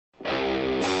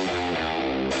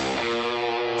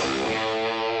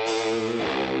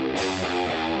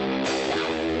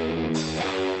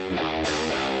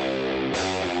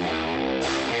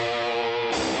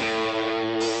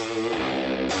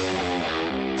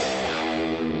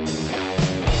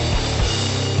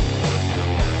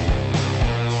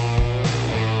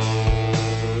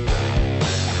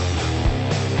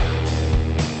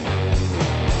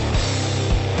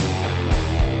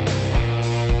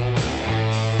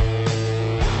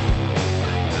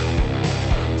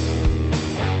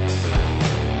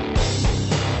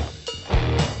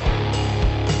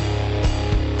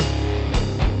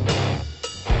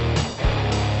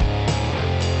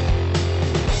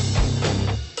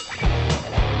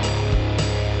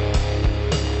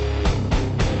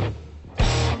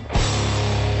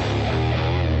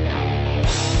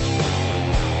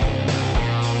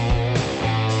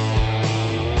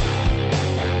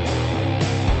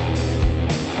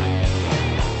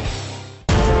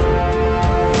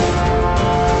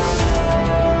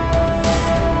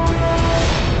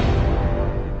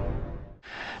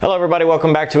Hello everybody,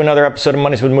 welcome back to another episode of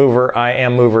Mondays with Mover. I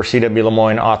am Mover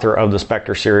cwlemoine, author of the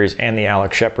Spectre series and the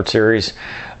Alex Shepard series.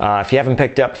 If you haven't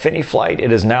picked up FINI Flight,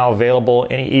 it is now available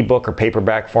in any ebook or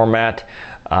paperback format.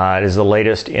 It is the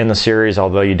latest in the series,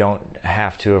 although you don't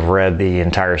have to have read the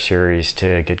entire series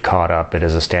to get caught up. It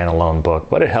is a standalone book,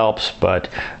 but it helps. But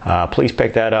please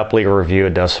pick that up, leave a review.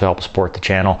 It does help support the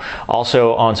channel.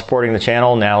 Also, on supporting the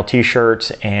channel, now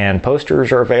t-shirts and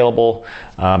posters are available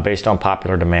based on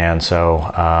popular demand. So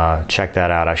check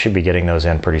that out. I should be getting those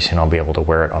in pretty soon. I'll be able to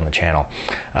wear it on the channel.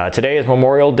 Today is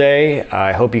Memorial Day.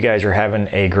 I hope you guys are having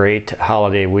a great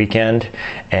holiday weekend,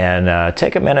 and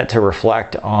take a minute to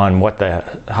reflect on what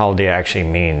the holiday actually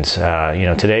means.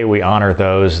 Today we honor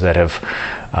those that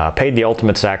have paid the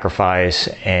ultimate sacrifice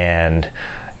and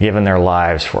given their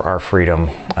lives for our freedom.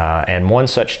 And one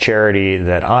such charity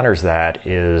that honors that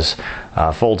is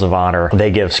Folds of Honor.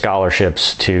 They give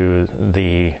scholarships to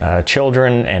the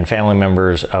children and family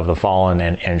members of the fallen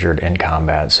and injured in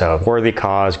combat. So a worthy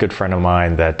cause, good friend of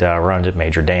mine that runs it,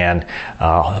 Major Dan,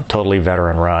 totally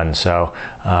veteran run. So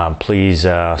please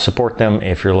support them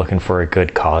if you're looking for a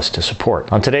good cause to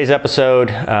support. On today's episode,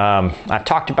 I've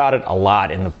talked about it a lot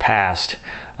in the past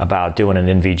about doing an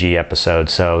NVG episode.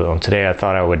 So today I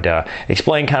thought I would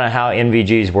explain kind of how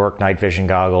NVGs work, night vision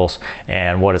goggles,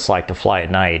 and what it's like to fly at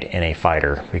night in a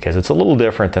fighter, because it's a little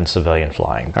different than civilian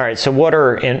flying. All right, so what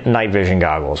are night vision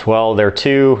goggles? Well, they're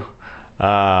two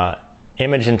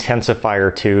image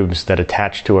intensifier tubes that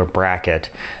attach to a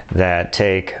bracket that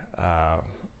take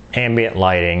ambient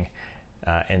lighting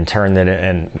and turn that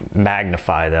and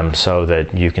magnify them so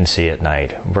that you can see at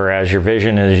night. Whereas your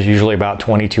vision is usually about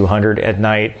 2200 at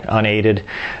night unaided,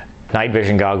 night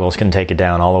vision goggles can take it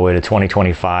down all the way to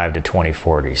 2025 to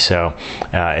 2040. So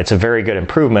it's a very good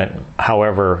improvement.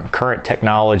 However, current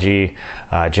technology,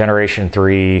 generation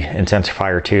 3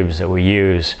 intensifier tubes that we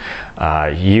use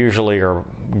usually are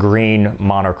green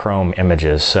monochrome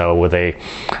images. So with a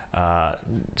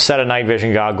set of night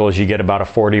vision goggles, you get about a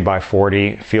 40 by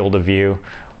 40 field of view,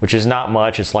 which is not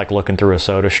much. It's like looking through a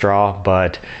soda straw,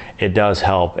 but it does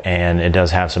help and it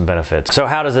does have some benefits. So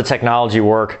how does the technology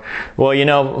work? Well,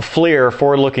 FLIR,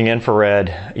 forward-looking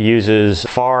infrared, uses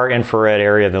far infrared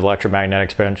area of the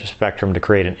electromagnetic spectrum to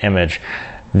create an image.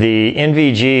 The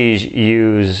NVGs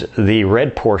use the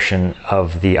red portion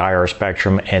of the IR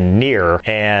spectrum and near,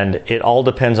 and it all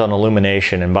depends on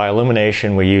illumination. And by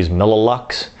illumination, we use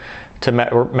millilux to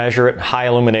measure it, high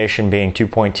illumination being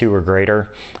 2.2 or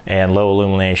greater, and low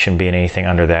illumination being anything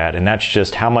under that. And that's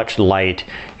just how much light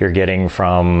you're getting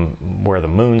from where the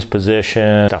moon's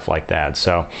positioned, stuff like that.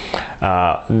 So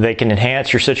they can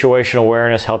enhance your situational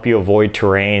awareness, help you avoid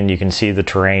terrain. You can see the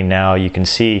terrain now. You can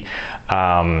see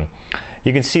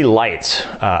lights.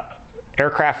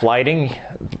 Aircraft lighting,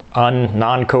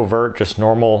 non-covert, just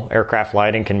normal aircraft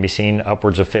lighting can be seen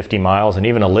upwards of 50 miles, and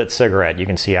even a lit cigarette you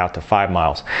can see out to 5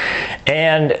 miles.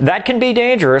 And that can be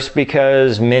dangerous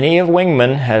because many of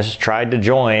wingmen has tried to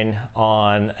join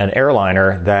on an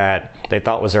airliner that they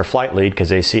thought was their flight lead because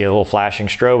they see a little flashing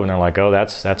strobe and they're like, oh,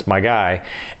 that's my guy.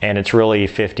 And it's really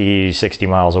 50, 60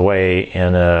 miles away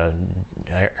in an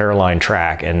airline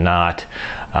track and not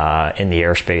in the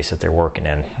airspace that they're working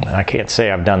in. I can't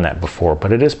say I've done that before,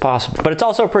 but it is possible. But it's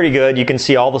also pretty good. You can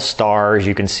see all the stars.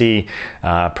 You can see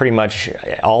pretty much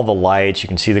all the lights. You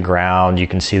can see the ground. You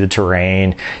can see the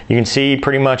terrain. You can see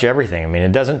pretty much everything. I mean,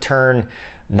 it doesn't turn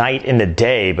night into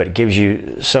day, but it gives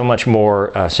you so much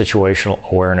more situational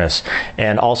awareness.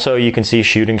 And also you can see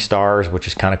shooting stars, which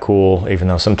is kind of cool, even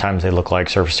though sometimes they look like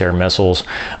surface-to-air missiles.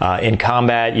 In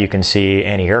combat, you can see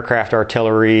anti-aircraft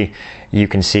artillery. You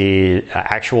can see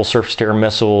actual surface-to-air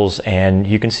missiles, and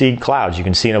you can see clouds. You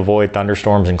can see and avoid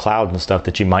thunderstorms and clouds and stuff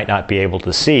that you might not be able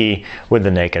to see with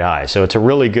the naked eye. So it's a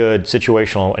really good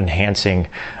situational enhancing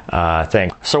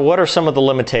thing. So what are some of the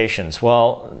limitations?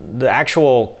 Well, the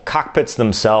actual cockpits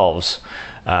themselves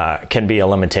can be a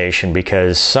limitation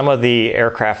because some of the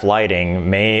aircraft lighting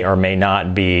may or may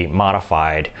not be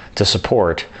modified to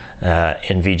support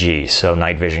NVGs, so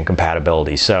night vision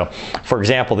compatibility. So, for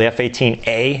example, the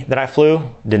F-18A that I flew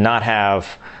did not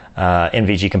have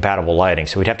NVG compatible lighting,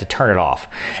 so we'd have to turn it off.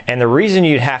 And the reason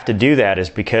you'd have to do that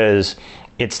is because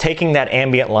it's taking that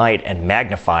ambient light and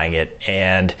magnifying it,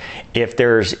 and if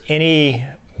there's any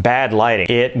bad lighting,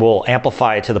 it will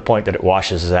amplify it to the point that it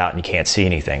washes it out and you can't see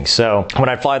anything. So when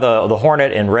I fly the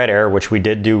Hornet in red air, which we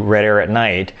did do red air at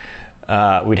night,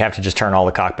 we'd have to just turn all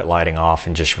the cockpit lighting off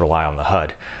and just rely on the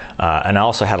HUD. And I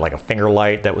also had like a finger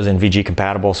light that was NVG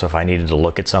compatible, so if I needed to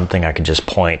look at something, I could just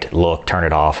point, look, turn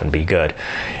it off, and be good.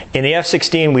 In the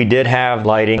F-16, we did have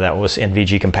lighting that was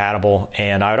NVG compatible,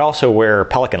 and I would also wear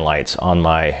Pelican lights on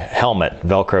my helmet,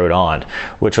 Velcroed on,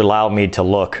 which allowed me to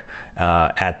look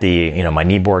at the, my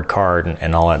kneeboard card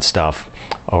and all that stuff,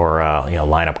 or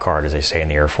lineup card, as they say in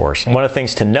the Air Force. And one of the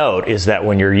things to note is that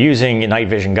when you're using night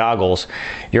vision goggles,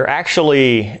 you're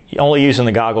actually only using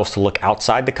the goggles to look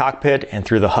outside the cockpit and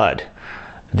through the HUD.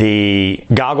 The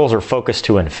goggles are focused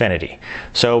to infinity.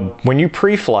 So when you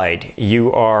pre-flight,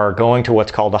 you are going to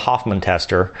what's called the Hoffman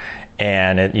tester,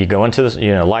 and you go into this,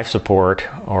 life support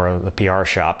or the PR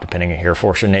shop, depending on Air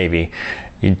Force or Navy.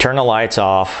 You turn the lights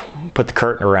off, put the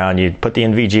curtain around, you put the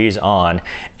NVGs on,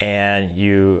 and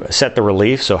you set the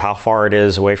relief, so how far it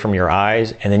is away from your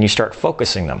eyes, and then you start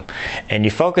focusing them. And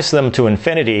you focus them to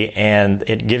infinity, and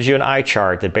it gives you an eye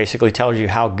chart that basically tells you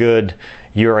how good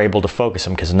you're able to focus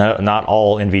them, because not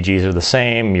all NVGs are the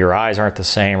same, your eyes aren't the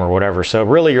same, or whatever. So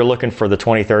really you're looking for the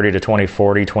 2030 to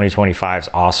 2040, 2025 is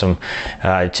awesome.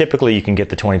 Typically you can get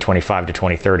the 2025 to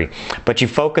 2030. But you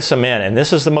focus them in, and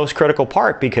this is the most critical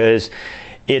part, because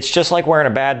it's just like wearing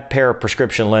a bad pair of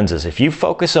prescription lenses. If you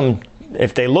focus them,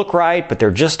 if they look right, but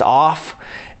they're just off,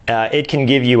 it can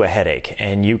give you a headache,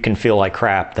 and you can feel like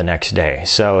crap the next day.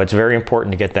 So it's very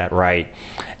important to get that right.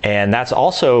 And that's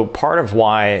also part of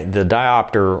why the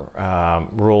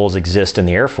diopter rules exist in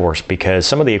the Air Force, because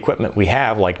some of the equipment we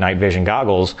have, like night vision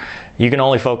goggles, you can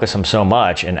only focus them so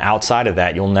much, and outside of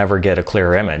that, you'll never get a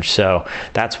clear image. So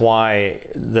that's why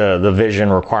the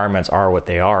vision requirements are what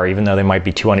they are. Even though they might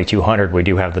be 2200, we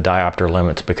do have the diopter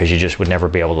limits, because you just would never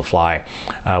be able to fly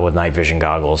with night vision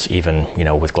goggles, even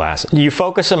with glasses. You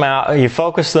focus them out, you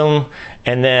focus them,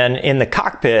 and then in the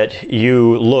cockpit,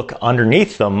 you look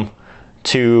underneath them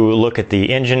to look at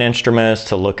the engine instruments,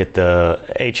 to look at the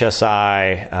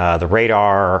HSI, the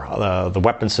radar, the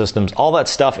weapon systems, all that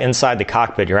stuff inside the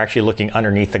cockpit. You're actually looking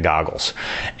underneath the goggles.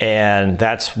 And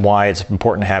that's why it's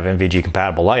important to have NVG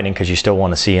compatible lighting, because you still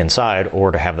want to see inside,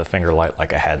 or to have the finger light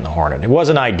like I had in the Hornet. It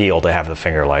wasn't ideal to have the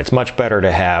finger light. It's much better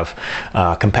to have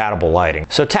compatible lighting.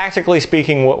 So tactically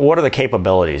speaking, what are the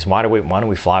capabilities? Why do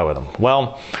we fly with them?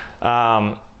 Well,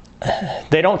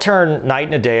 they don't turn night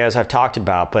and a day, as I've talked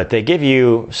about, but they give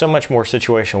you so much more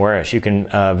situation awareness. You can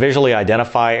visually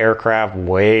identify aircraft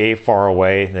way far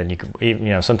away than you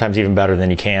can, sometimes even better than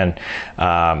you can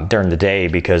during the day,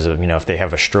 because of, if they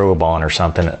have a strobe on or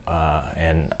something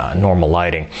and normal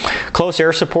lighting. Close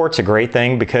air support's a great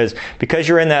thing, because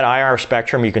you're in that IR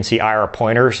spectrum, you can see IR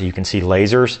pointers, you can see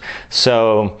lasers.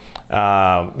 So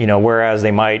whereas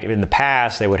they might, in the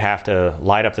past, they would have to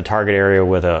light up the target area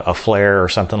with a flare or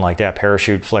something like that,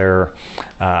 parachute flare.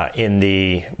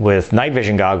 With night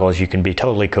vision goggles, you can be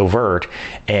totally covert,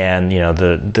 and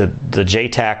the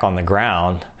JTAC on the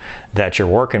ground that you're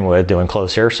working with doing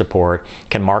close air support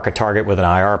can mark a target with an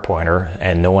IR pointer,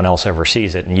 and no one else ever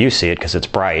sees it, and you see it because it's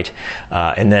bright.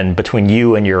 And then between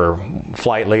you and your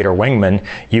flight lead or wingman,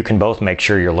 you can both make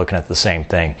sure you're looking at the same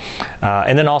thing.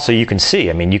 And then also you can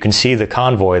see, you can see the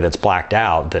convoy that's blacked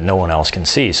out that no one else can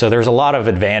see. So there's a lot of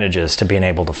advantages to being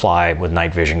able to fly with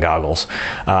night vision goggles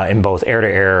in both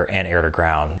air-to-air and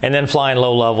air-to-ground. And then flying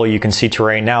low level, you can see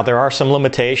terrain. Now there are some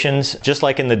limitations, just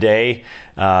like in the day.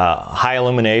 High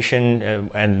illumination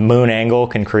and moon angle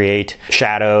can create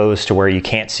shadows to where you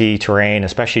can't see terrain,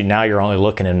 especially now you're only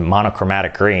looking in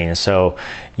monochromatic green, so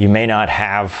you may not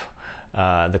have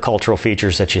the cultural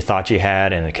features that you thought you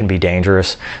had, and it can be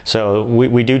dangerous. So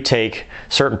we do take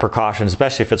certain precautions,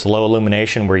 especially if it's low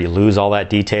illumination where you lose all that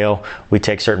detail. We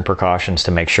take certain precautions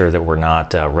to make sure that we're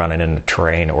not running into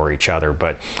terrain or each other.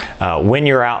 But when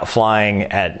you're out flying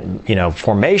at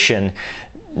formation,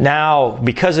 now,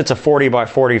 because it's a 40 by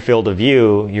 40 field of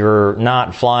view, you're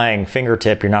not flying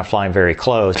fingertip, you're not flying very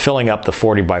close. Filling up the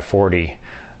 40 by 40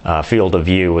 field of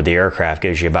view with the aircraft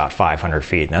gives you about 500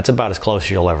 feet. And that's about as close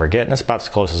as you'll ever get, and that's about as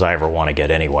close as I ever want to get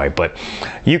anyway. But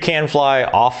you can fly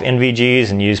off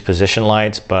NVGs and use position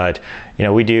lights, but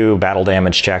we do battle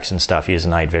damage checks and stuff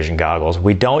using night vision goggles.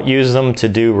 We don't use them to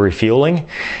do refueling.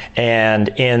 And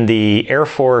in the Air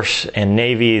Force and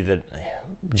Navy, the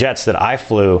jets that I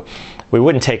flew, we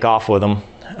wouldn't take off with them.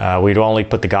 We'd only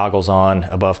put the goggles on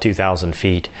above 2,000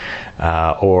 feet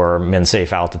or min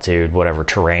safe altitude, whatever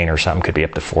terrain or something, could be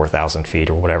up to 4,000 feet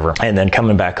or whatever. And then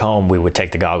coming back home, we would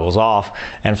take the goggles off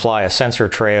and fly a sensor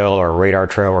trail or radar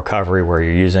trail recovery, where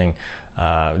you're using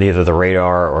either the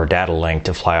radar or data link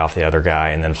to fly off the other guy,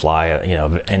 and then fly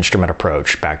instrument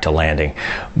approach back to landing.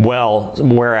 Well,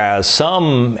 whereas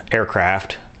some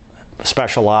aircraft,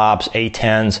 special ops,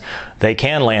 A-10s, they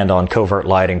can land on covert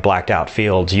lighting, blacked out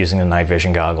fields using the night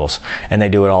vision goggles. And they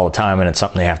do it all the time, and it's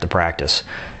something they have to practice.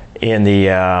 In the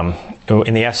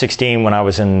F-16, when I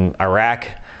was in Iraq,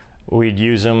 we'd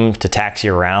use them to taxi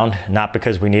around, not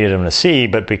because we needed them to see,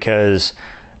 but because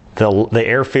the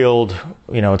airfield,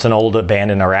 you know, it's an old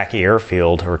abandoned Iraqi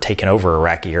airfield, or taken over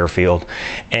Iraqi airfield,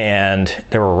 and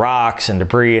there were rocks and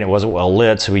debris and it wasn't well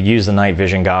lit, so we used the night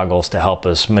vision goggles to help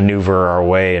us maneuver our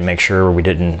way and make sure we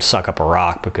didn't suck up a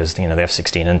rock, because, you know, the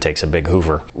F-16 intake's a big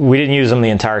hoover. We didn't use them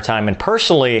the entire time, and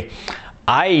personally,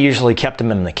 I usually kept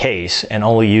them in the case and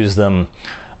only used them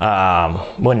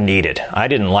when needed. I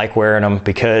didn't like wearing them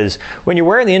because when you're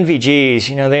wearing the NVGs,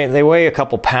 you know, they weigh a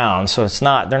couple pounds, so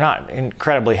they're not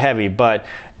incredibly heavy, but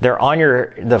they're on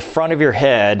the front of your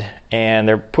head, and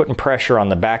they're putting pressure on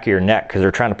the back of your neck because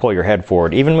they're trying to pull your head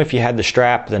forward. Even if you had the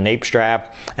strap, the nape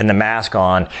strap, and the mask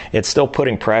on, it's still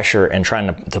putting pressure and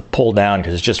trying to pull down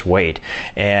because it's just weight.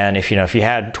 And if you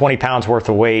had 20 pounds worth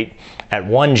of weight at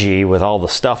 1G with all the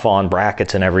stuff on,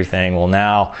 brackets and everything, well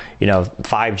now, you know,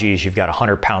 5Gs, you've got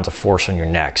 100 pounds of force on your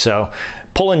neck. So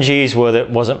pulling G's with it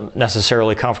wasn't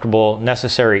necessarily comfortable,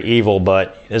 necessary evil,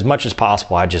 but as much as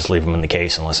possible, I'd just leave them in the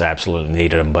case unless I absolutely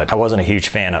needed them. But I wasn't a huge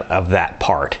fan of that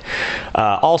part.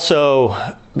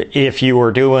 Also, if you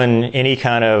were doing any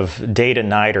kind of day to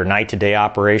night or night to day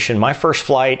operation, my first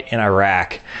flight in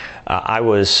Iraq,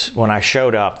 when I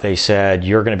showed up, they said,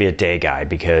 you're going to be a day guy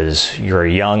because you're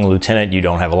a young lieutenant, you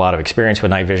don't have a lot of experience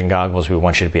with night vision goggles, we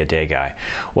want you to be a day guy.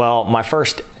 Well, my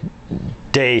first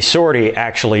day sortie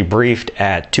actually briefed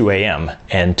at 2 a.m.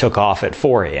 and took off at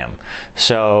 4 a.m.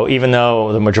 So even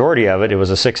though the majority of it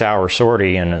was a 6-hour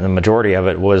sortie, and the majority of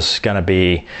it was going to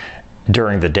be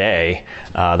during the day,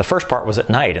 the first part was at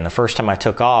night. And the first time I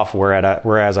took off,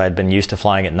 whereas I'd been used to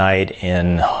flying at night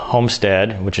in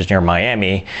Homestead, which is near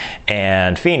Miami,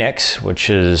 and Phoenix, which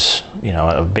is, you know,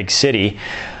 a big city,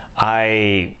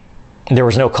 there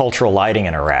was no cultural lighting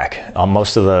in Iraq.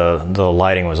 Most of the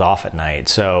lighting was off at night.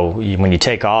 So when you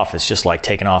take off, it's just like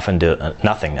taking off into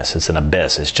nothingness. It's an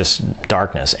abyss. It's just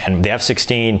darkness. And the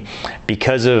F-16,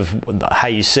 because of how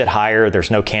you sit higher,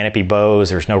 there's no canopy bows,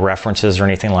 there's no references or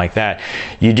anything like that,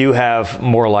 you do have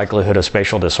more likelihood of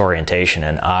spatial disorientation.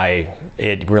 And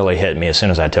it really hit me as soon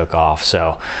as I took off.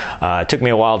 So it took me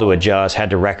a while to adjust,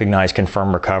 had to recognize,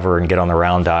 confirm, recover, and get on the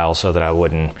round dial so that I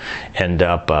wouldn't end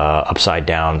up upside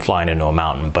down flying into a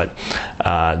mountain. But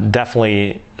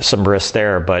definitely some risks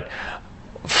there. But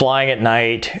flying at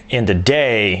night, in the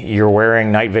day, you're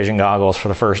wearing night vision goggles for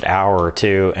the first hour or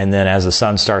two, and then as the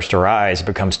sun starts to rise, it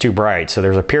becomes too bright. So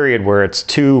there's a period where it's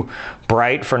too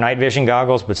bright for night vision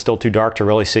goggles, but still too dark to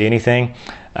really see anything.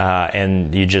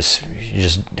 And you just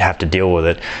have to deal with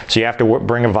it. So you have to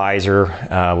bring a visor,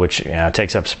 which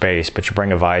takes up space, but you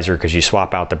bring a visor because you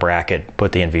swap out the bracket,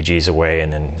 put the NVGs away,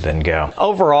 and then go.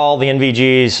 Overall, the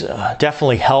NVGs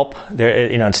definitely help.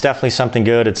 It's definitely something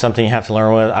good. It's something you have to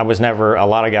learn with. A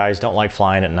lot of guys don't like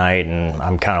flying at night, and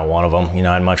I'm kind of one of them.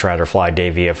 I'd much rather fly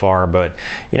day VFR, but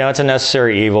it's a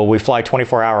necessary evil. We fly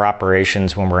 24-hour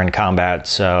operations when we're in combat,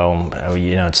 so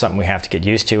it's something we have to get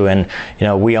used to, and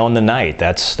we own the night.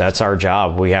 That's our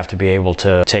job. We have to be able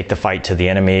to take the fight to the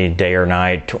enemy day or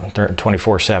night,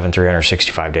 24/7,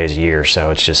 365 days a year. So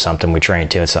it's just something we train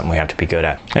to. It's something we have to be good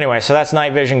at. Anyway, so that's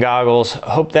night vision goggles.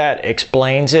 Hope that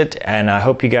explains it, and I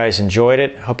hope you guys enjoyed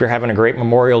it. Hope you're having a great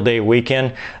Memorial Day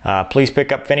weekend. Please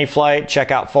pick up FINI Flight,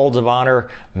 check out Folds of Honor,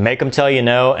 make them tell you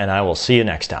no, and I will see you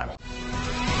next time.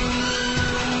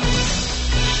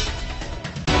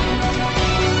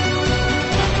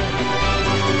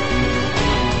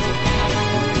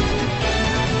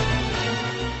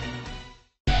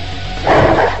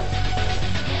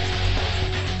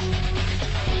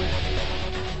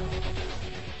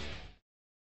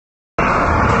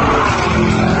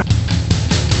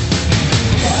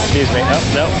 Excuse me.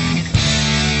 No.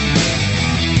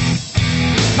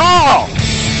 Oh!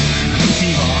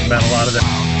 About a lot of that.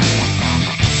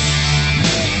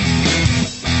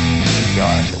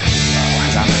 God.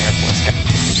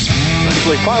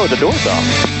 Usually fly with the doors off.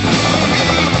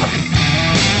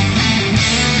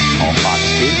 All Fox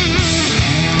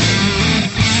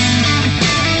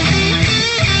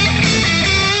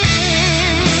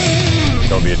 2.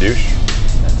 Don't be a douche.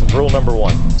 That's rule number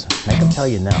 1. Make them tell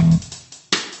you no.